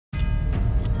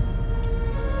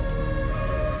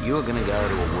you are going to go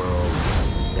to a world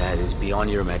that is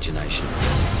beyond your imagination.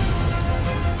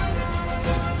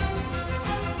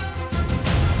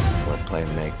 We're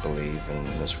playing make-believe in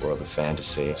this world of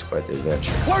fantasy. It's quite the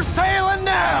adventure. We're sailing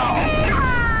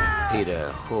now! Peter,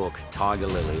 Hook, Tiger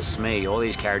Lily, Smee, all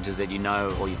these characters that you know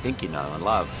or you think you know and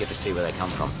love, get to see where they come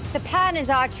from. The Pan is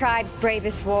our tribe's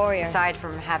bravest warrior. Aside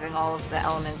from having all of the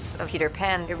elements of Peter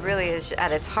Pan, it really is,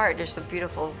 at its heart, just a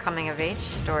beautiful coming-of-age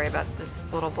story about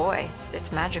this little boy.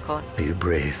 It's magical. Are you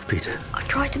brave, Peter? I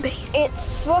try to be. It's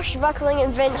swashbuckling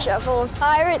adventure full of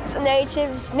pirates,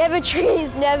 natives, never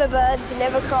trees, never birds,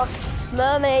 never crocs,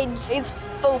 mermaids. It's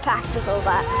full packed as all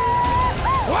that.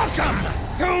 Welcome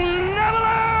to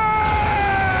Neverland!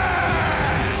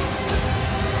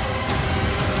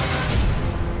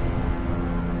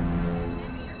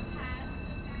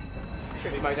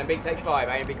 Big take 5,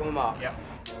 eh? Big on the mark. Yep.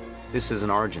 This is an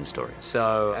origin story,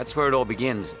 so that's where it all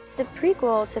begins. It's a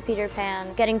prequel to Peter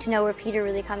Pan, getting to know where Peter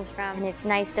really comes from, and it's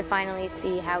nice to finally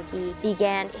see how he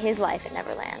began his life at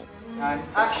Neverland. And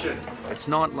action. It's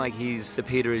not like he's the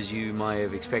Peter as you may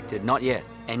have expected, not yet.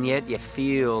 And yet you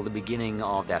feel the beginning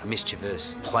of that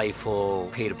mischievous, playful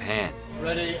Peter Pan.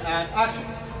 Ready and action.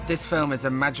 This film is a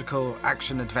magical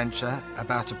action-adventure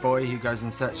about a boy who goes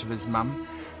in search of his mum,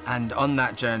 and on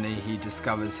that journey he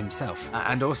discovers himself,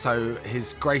 and also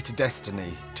his greater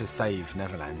destiny to save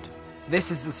Neverland.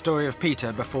 This is the story of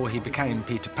Peter before he became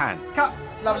Peter Pan. Cut.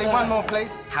 Lovely, one more,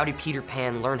 please. How did Peter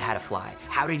Pan learn how to fly?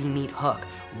 How did he meet Hook?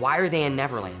 Why are they in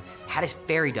Neverland? How does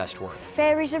fairy dust work?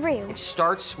 Fairies are real. It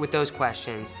starts with those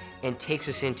questions and takes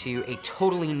us into a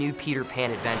totally new Peter Pan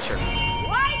adventure.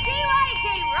 Wakey,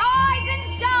 wakey, rise and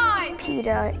shine!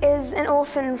 Peter is an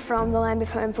orphan from the land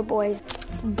of home for boys.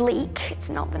 It's bleak. It's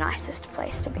not the nicest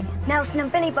place to be. Nelson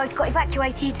and Billy both got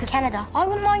evacuated to Canada. I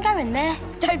wouldn't mind going there.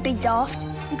 Don't be daft.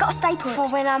 We've got to stay put. For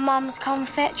when our mums come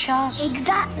fetch us.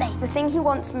 Exactly. The thing he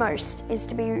wants most is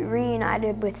to be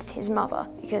reunited with his mother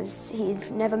because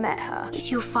he's never met her.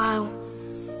 It's your file.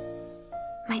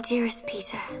 My dearest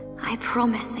Peter, I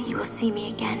promise that you will see me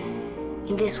again.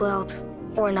 In this world,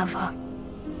 or another.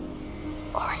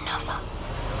 Or another.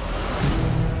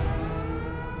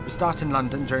 We start in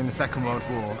London during the Second World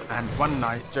War, and one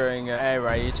night during an air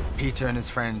raid, Peter and his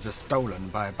friends are stolen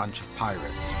by a bunch of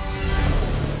pirates.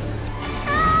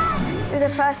 It was the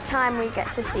first time we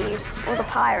get to see all the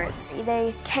pirates.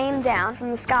 They came down from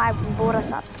the sky and brought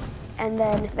us up. And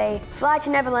then they fly to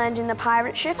Neverland in the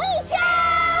pirate ship.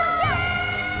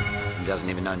 He doesn't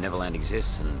even know Neverland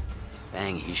exists, and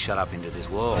bang, he's shut up into this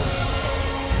world.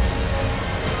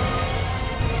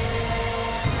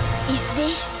 Is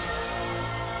this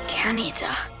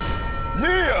Canada?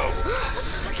 Kneel!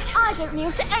 I don't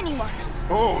kneel to anyone.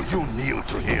 Oh, you kneel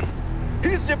to him.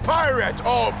 He's the pirate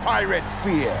all pirates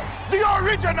fear. The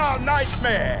original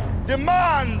nightmare. The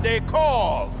man they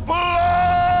call Blackbeard.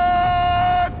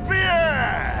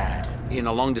 In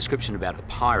a long description about the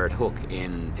pirate Hook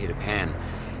in Peter Pan,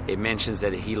 it mentions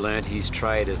that he learned his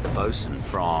trade as the bosun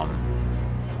from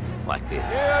Blackbeard.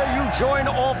 Here you join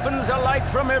orphans alike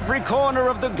from every corner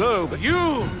of the globe.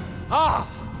 You are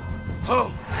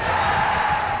who?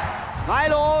 My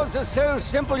laws are so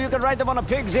simple you could write them on a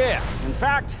pig's ear. In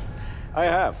fact, I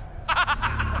have.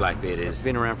 Blackbeard has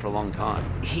been around for a long time.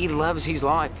 He loves his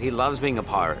life. He loves being a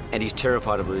pirate, and he's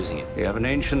terrified of losing it. We have an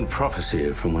ancient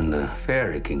prophecy from when the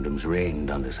fairy kingdoms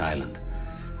reigned on this island.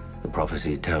 The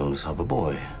prophecy tells of a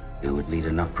boy who would lead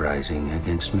an uprising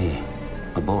against me.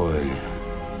 A boy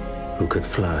who could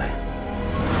fly.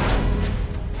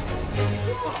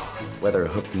 Whether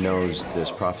Hook knows this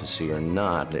prophecy or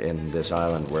not, in this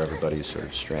island where everybody's sort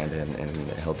of stranded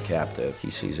and held captive,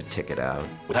 he sees a ticket out.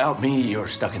 Without me, you're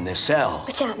stuck in this cell.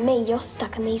 Without me, you're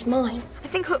stuck in these mines. I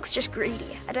think Hook's just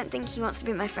greedy. I don't think he wants to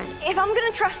be my friend. If I'm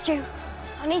gonna trust you,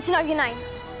 I need to know your name.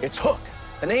 It's Hook.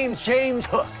 The name's James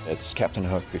Hook. It's Captain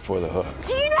Hook before the hook.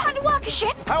 Do you know how to work a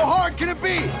ship? How hard can it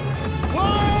be?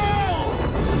 Whoa!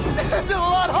 This is a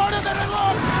lot harder than it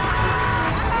looks!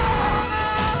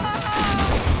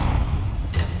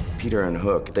 Peter and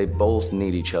Hook, they both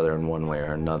need each other in one way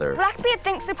or another. Blackbeard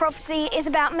thinks the prophecy is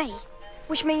about me,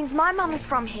 which means my mum is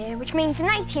from here, which means the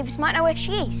natives might know where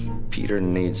she is. Peter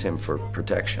needs him for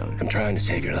protection. I'm trying to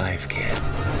save your life, kid.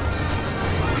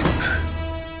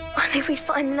 Why did we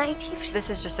find the natives? This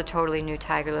is just a totally new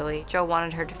Tiger Lily. Joe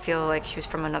wanted her to feel like she was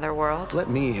from another world. Let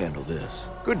me handle this.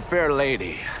 Good fair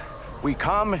lady, we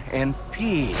come in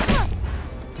peace.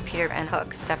 Peter and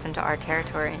Hook step into our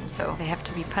territory, and so they have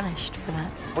to be punished for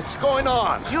that. What's going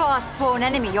on? You are sworn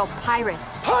enemy, you're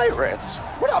pirates. Pirates?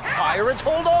 We're not pirates,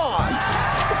 hold on!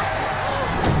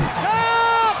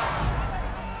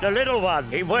 The little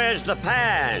one, he wears the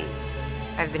pan.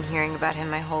 I've been hearing about him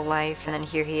my whole life, and then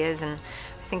here he is, and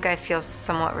I think I feel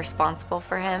somewhat responsible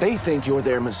for him. They think you're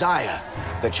their messiah,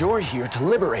 that you're here to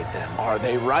liberate them. Are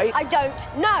they right? I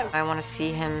don't know. I want to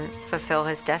see him fulfill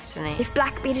his destiny. If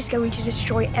Blackbeard is going to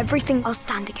destroy everything, I'll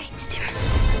stand against him.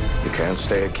 You can't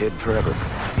stay a kid forever,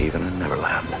 even in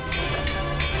Neverland.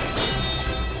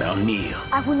 Now kneel.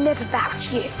 I will never bow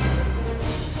to you.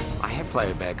 I have played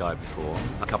a bad guy before,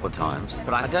 a couple of times,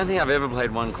 but I don't think I've ever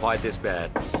played one quite this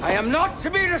bad. I am not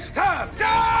to be disturbed!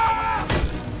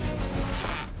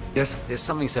 Yes? There's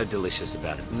something so delicious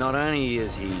about it. Not only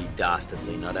is he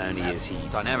dastardly, not only is he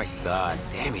dynamic, but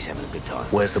damn, he's having a good time.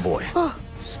 Where's the boy?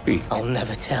 Speak. I'll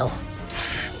never tell.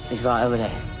 He's right over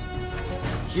there.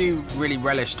 Hugh really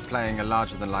relished playing a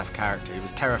larger-than-life character. He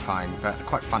was terrifying, but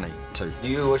quite funny, too.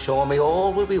 You assure me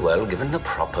all will be well given the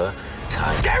proper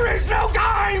time. There is no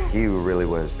time! Hugh really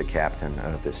was the captain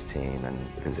of this team,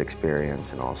 and his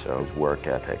experience and also his work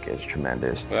ethic is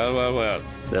tremendous. Well, well, well.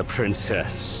 The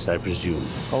princess, I presume.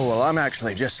 Oh, well, I'm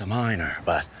actually just a minor,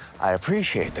 but I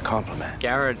appreciate the compliment.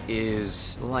 Garrett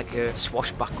is like a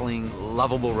swashbuckling,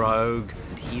 lovable rogue.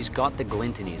 He's got the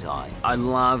glint in his eye. I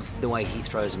love the way he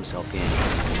throws himself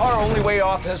in. Our only way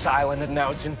off this island, and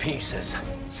now it's in pieces.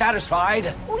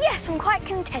 Satisfied? Well, yes, I'm quite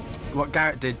content. What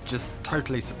Garrett did just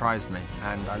totally surprised me,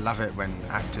 and I love it when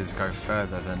actors go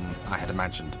further than I had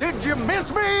imagined. Did you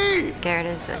miss me? Garrett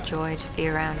is a joy to be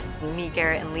around. Me,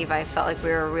 Garrett, and Levi felt like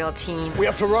we were a real team. We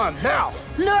have to run, now!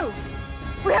 No!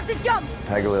 We have to jump!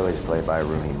 Tiger Lily's played by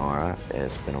Rooney Mara.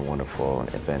 It's been a wonderful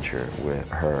adventure with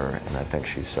her, and I think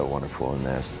she's so wonderful in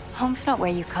this. Home's not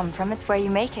where you come from, it's where you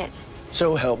make it.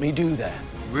 So help me do that.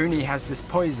 Rooney has this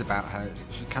poise about her.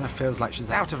 She kind of feels like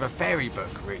she's out of a fairy book,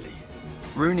 really.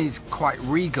 Rooney's quite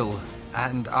regal,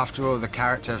 and after all, the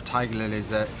character of Tiger Lily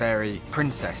is a fairy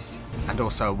princess and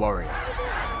also a warrior.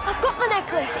 I've got the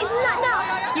necklace, isn't that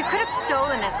enough? You could have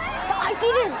stolen it. But I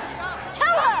didn't!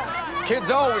 Tell her! Kids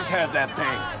always had that thing.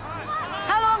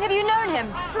 How long have you known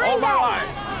him? 3 All my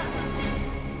days! life.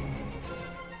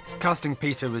 Casting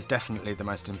Peter was definitely the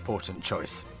most important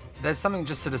choice. There's something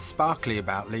just sort of sparkly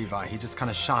about Levi. He just kind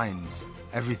of shines.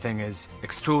 Everything is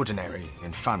extraordinary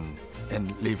and fun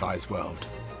in Levi's world.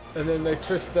 And then they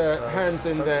twist their hands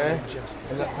in there,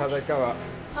 and that's how they go up.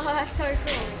 Oh, that's so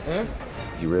cool. Yeah?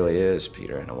 He really is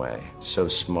Peter in a way. So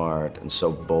smart and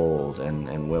so bold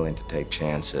and willing to take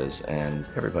chances, and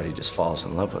everybody just falls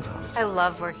in love with him. I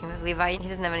love working with Levi. He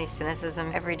doesn't have any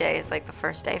cynicism. Every day is like the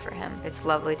first day for him. It's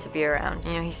lovely to be around.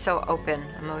 You know, he's so open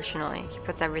emotionally. He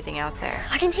puts everything out there.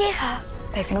 I can hear her.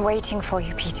 They've been waiting for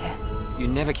you, Peter. You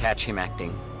never catch him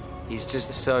acting. He's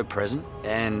just so present,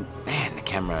 and man, the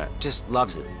camera just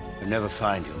loves it. You'll never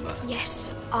find your mother.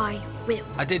 Yes, I will.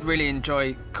 I did really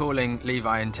enjoy calling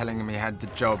Levi and telling him he had the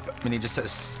job. I mean, he just sort of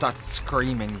started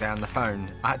screaming down the phone.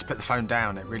 I had to put the phone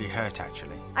down. It really hurt,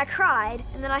 actually. I cried,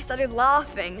 and then I started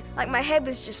laughing. Like, my head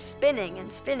was just spinning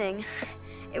and spinning.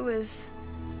 It was...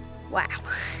 wow.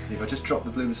 If I just drop the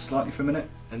balloons slightly for a minute,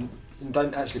 And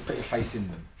don't actually put your face in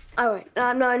them. I won't.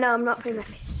 No, I'm not putting my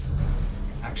face.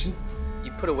 Action.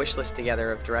 You put a wish list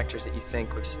together of directors that you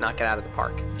think would just knock it out of the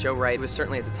park. Joe Wright was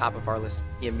certainly at the top of our list.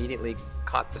 He immediately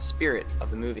caught the spirit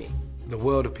of the movie. The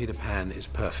world of Peter Pan is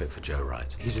perfect for Joe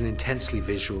Wright. He's an intensely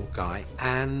visual guy,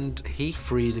 and he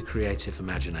frees the creative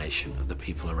imagination of the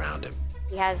people around him.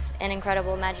 He has an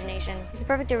incredible imagination. He's the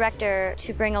perfect director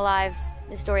to bring alive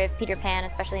the story of Peter Pan,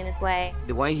 especially in this way.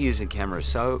 The way he uses the camera is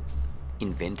so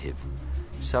inventive,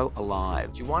 so alive.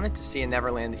 You wanted to see a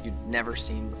Neverland that you'd never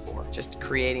seen before. Just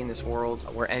creating this world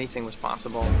where anything was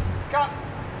possible. Cut!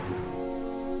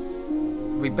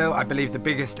 We built, I believe, the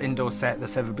biggest indoor set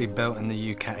that's ever been built in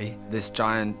the UK. This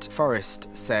giant forest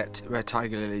set where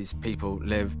Tiger Lily's people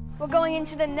live. We're going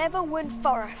into the Neverwood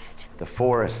Forest. The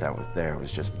forest that was there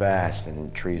was just vast,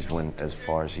 and trees went as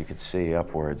far as you could see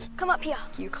upwards. Come up here.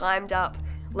 You climbed up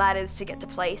ladders to get to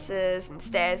places and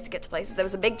stairs to get to places. There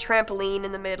was a big trampoline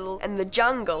in the middle, and the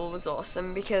jungle was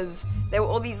awesome because there were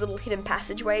all these little hidden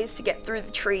passageways to get through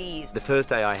the trees. The first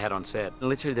day I had on set,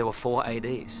 literally there were 4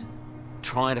 ADs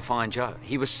trying to find Joe.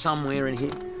 He was somewhere in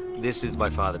here. This is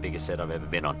by far the biggest set I've ever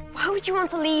been on. Why would you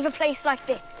want to leave a place like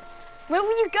this? Where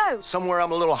will you go? Somewhere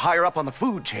I'm a little higher up on the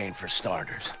food chain, for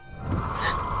starters.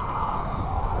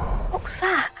 What was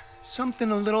that? Something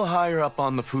a little higher up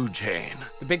on the food chain.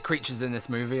 The big creatures in this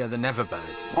movie are the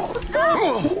Neverbirds.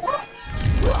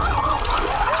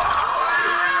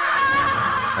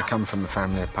 I come from a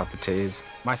family of puppeteers.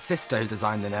 My sister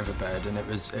designed the Neverbird, and it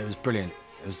was brilliant.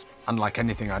 It was unlike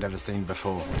anything I'd ever seen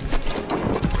before.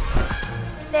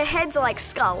 Their heads are like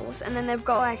skulls, and then they've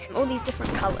got like all these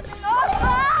different colors.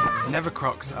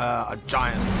 Nevercrocs are a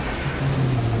giant.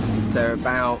 They're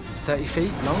about 30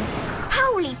 feet long.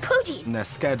 Holy pudding! And they're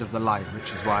scared of the light,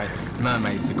 which is why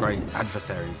mermaids are great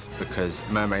adversaries, because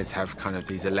mermaids have kind of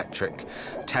these electric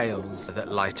tails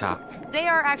that light up. They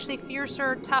are actually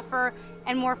fiercer, tougher,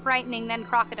 and more frightening than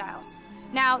crocodiles.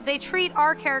 Now, they treat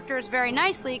our characters very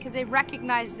nicely because they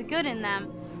recognize the good in them.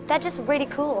 They're just really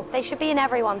cool. They should be in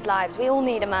everyone's lives. We all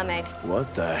need a mermaid.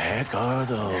 What the heck are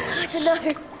those? I don't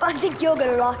know, but I think you're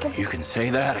gonna like them. You can say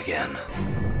that again.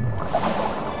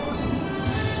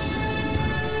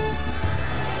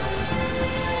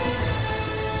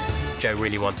 Joe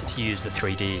really wanted to use the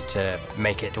 3D to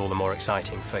make it all the more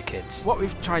exciting for kids. What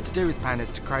we've tried to do with Pan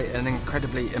is to create an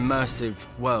incredibly immersive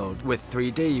world. With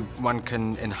 3D, one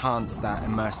can enhance that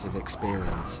immersive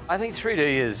experience. I think 3D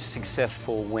is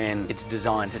successful when it's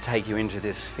designed to take you into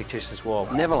this fictitious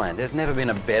world. Neverland, there's never been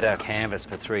a better canvas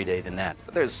for 3D than that.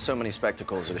 There's so many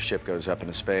spectacles that a ship goes up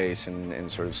into space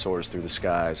and sort of soars through the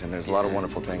skies, and there's a lot of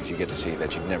wonderful things you get to see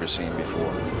that you've never seen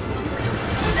before.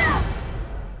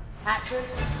 Patrick?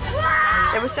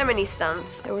 There were so many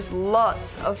stunts. There was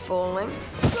lots of falling,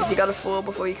 because you gotta fall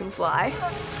before you can fly.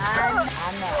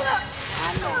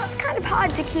 It's kind of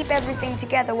hard to keep everything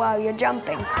together while you're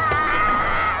jumping. To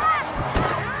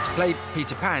play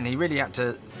Peter Pan, he really had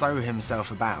to throw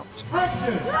himself about.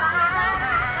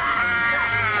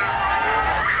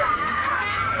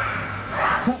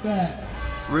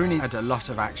 Rooney had a lot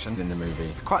of action in the movie.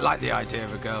 I quite like the idea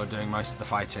of a girl doing most of the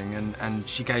fighting, and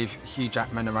she gave Hugh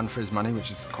Jackman a run for his money,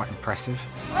 which is quite impressive.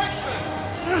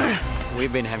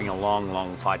 We've been having a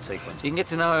long fight sequence. You can get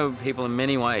to know people in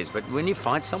many ways, but when you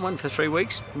fight someone for 3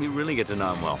 weeks, you really get to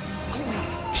know them well.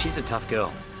 She's a tough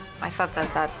girl. I thought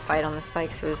that fight on the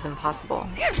spikes was impossible.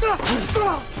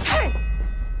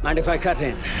 Mind if I cut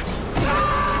in?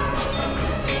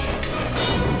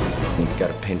 You've got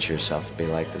to pinch yourself and be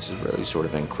like, this is really sort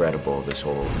of incredible, this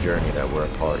whole journey that we're a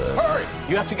part of. Hurry!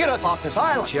 You have to get us off this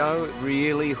island! Joe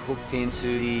really hooked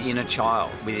into the inner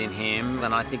child within him,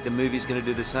 and I think the movie's going to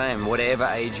do the same. Whatever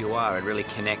age you are, it really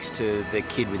connects to the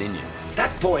kid within you. If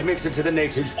that boy makes it to the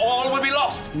natives, all will be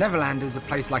lost! Neverland is a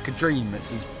place like a dream.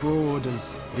 It's as broad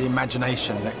as the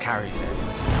imagination that carries it.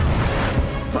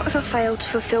 What if I fail to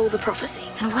fulfill the prophecy?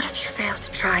 And what if you fail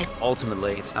to try?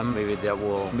 Ultimately, it's a movie that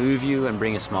will move you and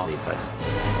bring a smile to your face.